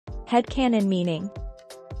Headcanon meaning.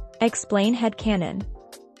 Explain headcanon.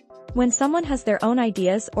 When someone has their own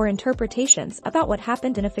ideas or interpretations about what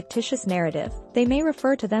happened in a fictitious narrative, they may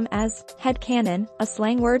refer to them as headcanon, a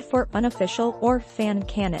slang word for unofficial or fan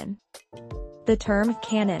canon. The term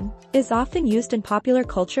canon is often used in popular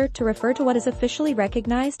culture to refer to what is officially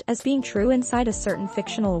recognized as being true inside a certain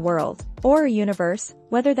fictional world or universe,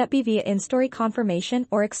 whether that be via in-story confirmation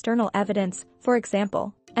or external evidence. For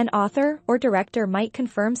example, an author or director might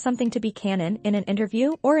confirm something to be canon in an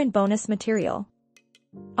interview or in bonus material.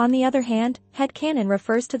 On the other hand, headcanon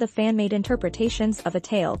refers to the fan-made interpretations of a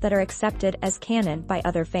tale that are accepted as canon by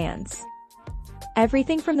other fans.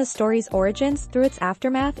 Everything from the story's origins through its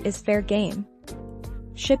aftermath is fair game.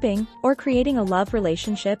 Shipping, or creating a love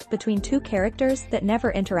relationship between two characters that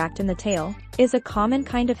never interact in the tale, is a common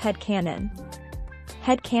kind of headcanon.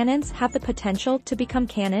 Headcanons have the potential to become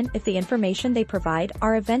canon if the information they provide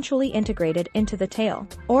are eventually integrated into the tale,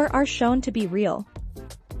 or are shown to be real.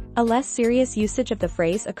 A less serious usage of the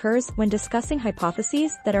phrase occurs when discussing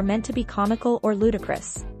hypotheses that are meant to be comical or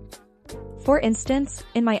ludicrous. For instance,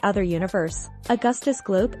 in My Other Universe, Augustus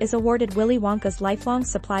Gloop is awarded Willy Wonka's lifelong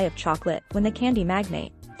supply of chocolate when the candy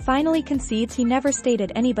magnate finally concedes he never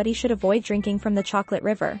stated anybody should avoid drinking from the chocolate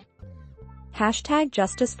river.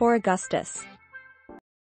 #Justice for Augustus.